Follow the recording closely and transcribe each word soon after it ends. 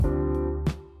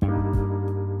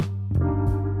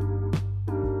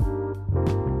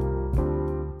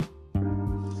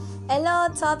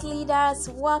Hello, thought leaders.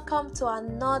 Welcome to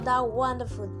another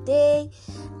wonderful day.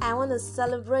 I want to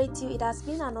celebrate you. It has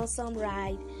been an awesome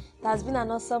ride. It has been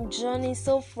an awesome journey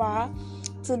so far.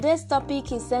 Today's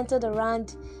topic is centered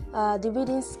around the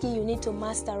reading skill you need to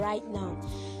master right now.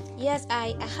 Yes,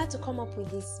 I had to come up with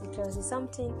this because it's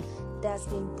something that's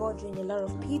been bothering a lot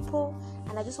of people,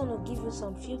 and I just want to give you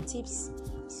some few tips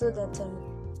so that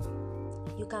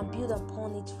you can build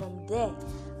upon it from there.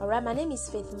 Alright, my name is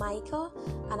Faith Michael,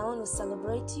 and I want to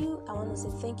celebrate you. I want to say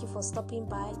thank you for stopping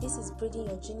by. This is Breeding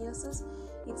Your Geniuses.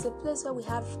 It's a place where we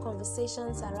have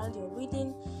conversations around your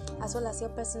reading as well as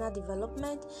your personal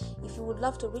development. If you would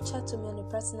love to reach out to me on a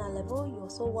personal level, you're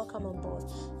so welcome on board.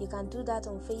 You can do that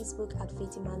on Facebook at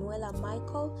Faith Emanuela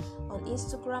Michael, on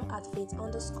Instagram at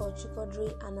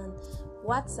Faith_Chikodri, and on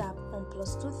WhatsApp on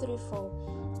 +234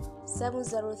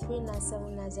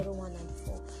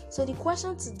 703979014. So the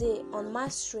question today on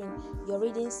mastering your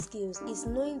reading skills is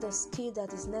knowing the skill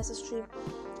that is necessary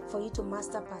for you to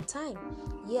master part-time.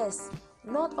 Yes,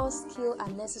 not all skills are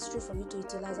necessary for you to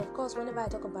utilize. Of course, whenever I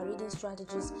talk about reading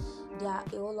strategies, there are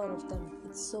a whole lot of them.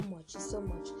 It's so much. So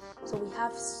we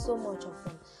have so much of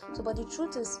them. But the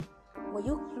truth is, when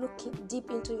you look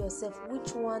deep into yourself,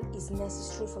 which one is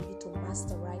necessary for you to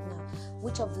master right now?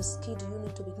 Which of the skills do you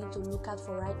need to begin to look at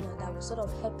for right now that will sort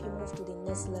of help you move to the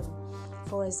next level?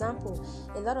 For example,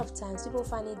 a lot of times people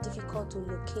find it difficult to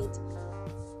locate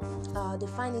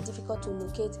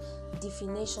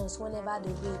definitions whenever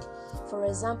they read. For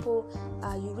example,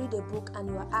 you read a book and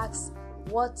you are asked,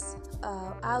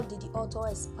 how did the author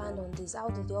expand on this? How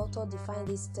did the author define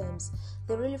these terms?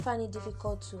 They really find it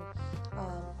difficult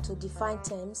to define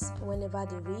terms whenever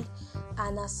they read,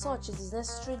 and as such, it is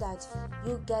necessary that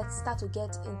you start to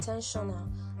get intentional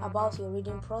about your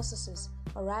reading processes.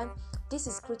 Alright, this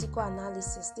is critical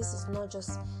analysis. This is not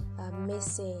just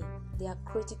saying. They are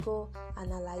critical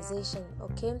analyzation.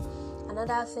 Okay.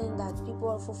 Another thing that people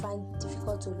often find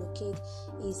difficult to locate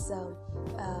is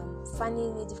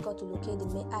finding it difficult to locate the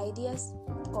main ideas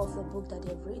of the book that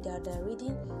they're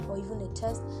reading, or even a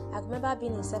test. I remember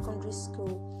being in secondary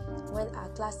school when our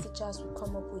class teachers would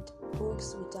come up with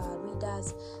books with our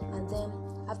readers, and then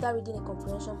after reading a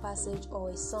comprehension passage or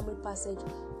a summary passage,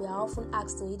 we are often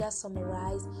asked to either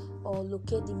summarize or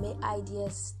locate the main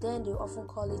ideas. Then they often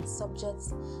call it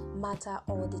subject matter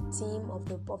or the theme of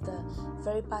the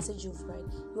very passage you've read.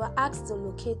 You are asked to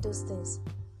locate those things.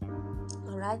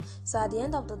 Alright, so at the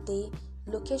end of the day,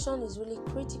 location is really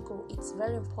critical. It's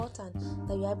very important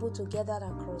that you're able to get that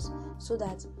across so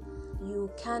that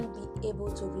you can be able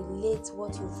to relate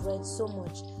what you've read so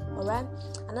much. Alright,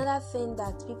 another thing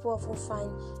that people often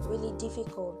find really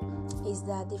difficult is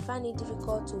that they find it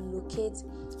difficult to locate,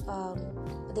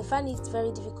 they find it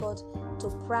very difficult to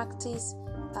practice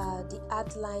the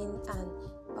outline and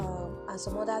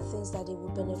some other things that they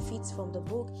would benefit from the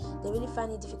book. They really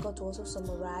find it difficult to also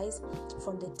summarize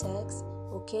from the text.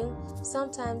 Okay,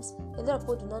 sometimes a lot of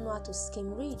people do not know how to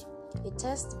skim read a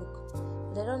textbook.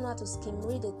 They don't know how to skim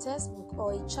read a textbook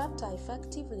or a chapter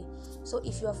effectively. So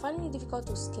if you are finding it difficult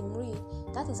to skim read,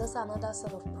 that is also another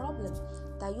sort of problem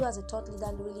that you as a thought leader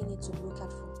really need to look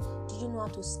at for. Do you know how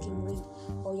to skim read?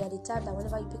 Or you are the type that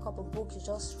whenever you pick up a book, you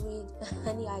just read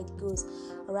anyhow it goes.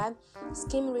 Alright?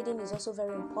 Skim reading is also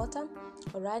very important.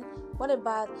 Alright? What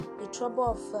about the trouble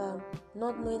of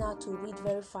not knowing how to read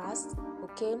very fast?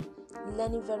 Okay?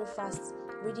 Learning very fast.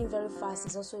 Reading very fast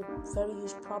is also a very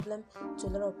huge problem to a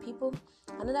lot of people.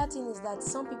 Another thing is that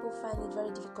some people find it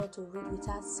very difficult to read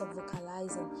without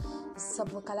subvocalizing.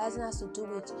 Subvocalizing has to do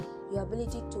with your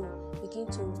ability to begin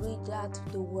to read out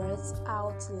the words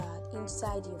out loud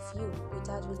inside of you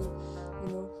without really,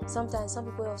 sometimes some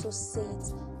people also say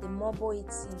it, they mumble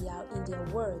it in their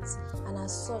words, and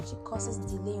as such it causes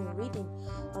delay in reading.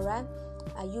 Alright?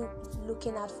 Are you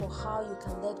looking out for how you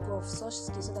can let go of such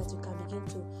skills so that you can begin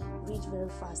to read very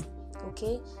fast?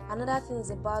 Okay. Another thing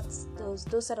is about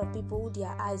those set of people who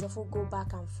their eyes often go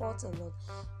back and forth a lot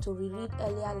to reread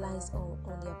earlier lines on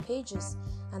their pages,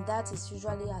 and that is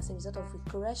usually as a result of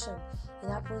regression. It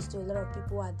happens to a lot of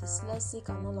people who are dyslexic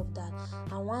and all of that,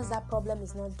 and once that problem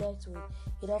is not dealt with,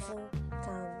 it often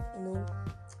can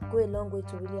go a long way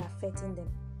to really affecting them.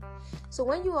 So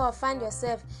when you find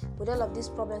yourself with all of these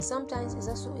problems, sometimes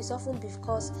it's often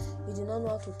because you do not know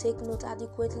how to take note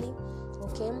adequately.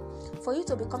 Okay, for you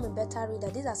to become a better reader,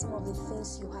 these are some of the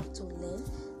things you have to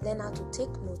learn how to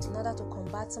take note in order to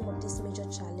combat some of these major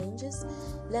challenges.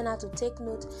 Learn how to take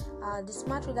note. The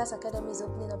Smart Readers Academy is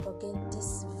opening up again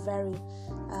this very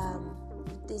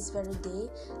this very day,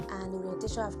 and the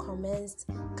orientation have commenced.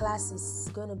 Class is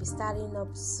going to be starting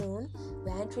up soon.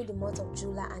 We are entering the month of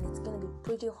July, and it's going to be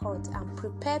pretty hot. I'm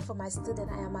prepared for my student.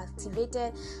 I am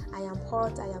activated, I am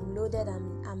hot, I am loaded,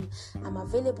 I'm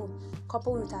available,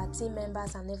 coupled with our team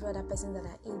members and every other person that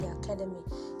are in the academy.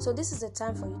 So this is the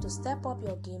time for you to step up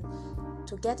your game,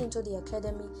 to get into the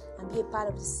academy and be a part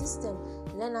of the system.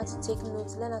 Learn how to take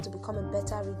notes, learn how to become a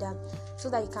better reader, so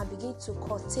that you can begin to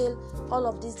curtail all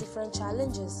of these different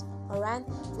challenges. Alright,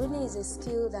 reading is a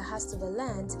skill that has to be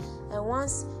learned, and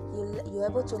once you're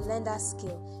able to learn that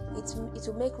skill, it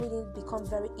will make reading become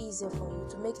very easier for you,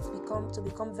 to make it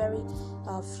become very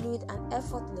fluid and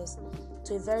effortless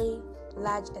to a very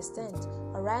large extent.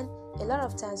 Alright, a lot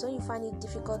of times when you find it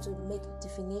difficult to make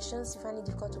definitions, you find it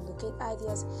difficult to locate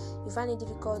ideas, you find it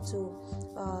difficult to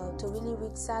really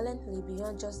read silently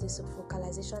beyond just the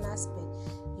vocalization aspect,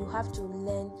 you have to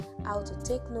learn how to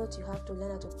take notes, you have to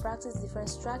learn how to practice different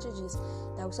strategies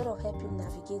that will sort of help you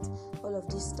navigate all of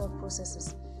these thought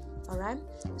processes. Alright,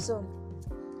 so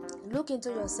look into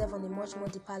yourself on a much more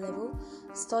deeper level,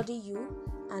 study you,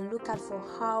 and look out for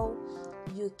how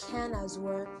you can as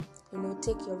well,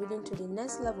 take your reading to the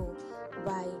next level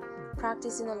by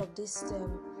practicing all of these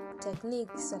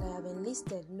techniques that I have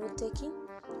enlisted: note taking,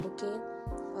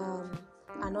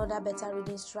 and other better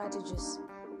reading strategies,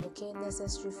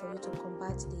 necessary for you to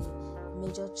combat the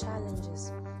major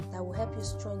challenges that will help you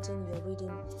strengthen your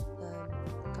reading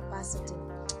capacity.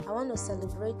 I want to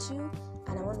celebrate you,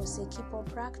 and I want to say keep on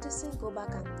practicing. Go back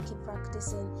and keep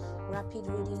practicing rapid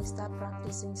reading, start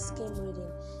practicing skim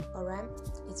reading. Alright,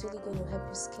 it's really going to help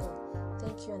you scale.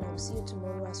 Thank you, and I will see you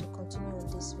tomorrow as we continue on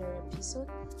this very episode.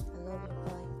 I love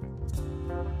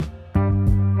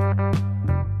you. Bye.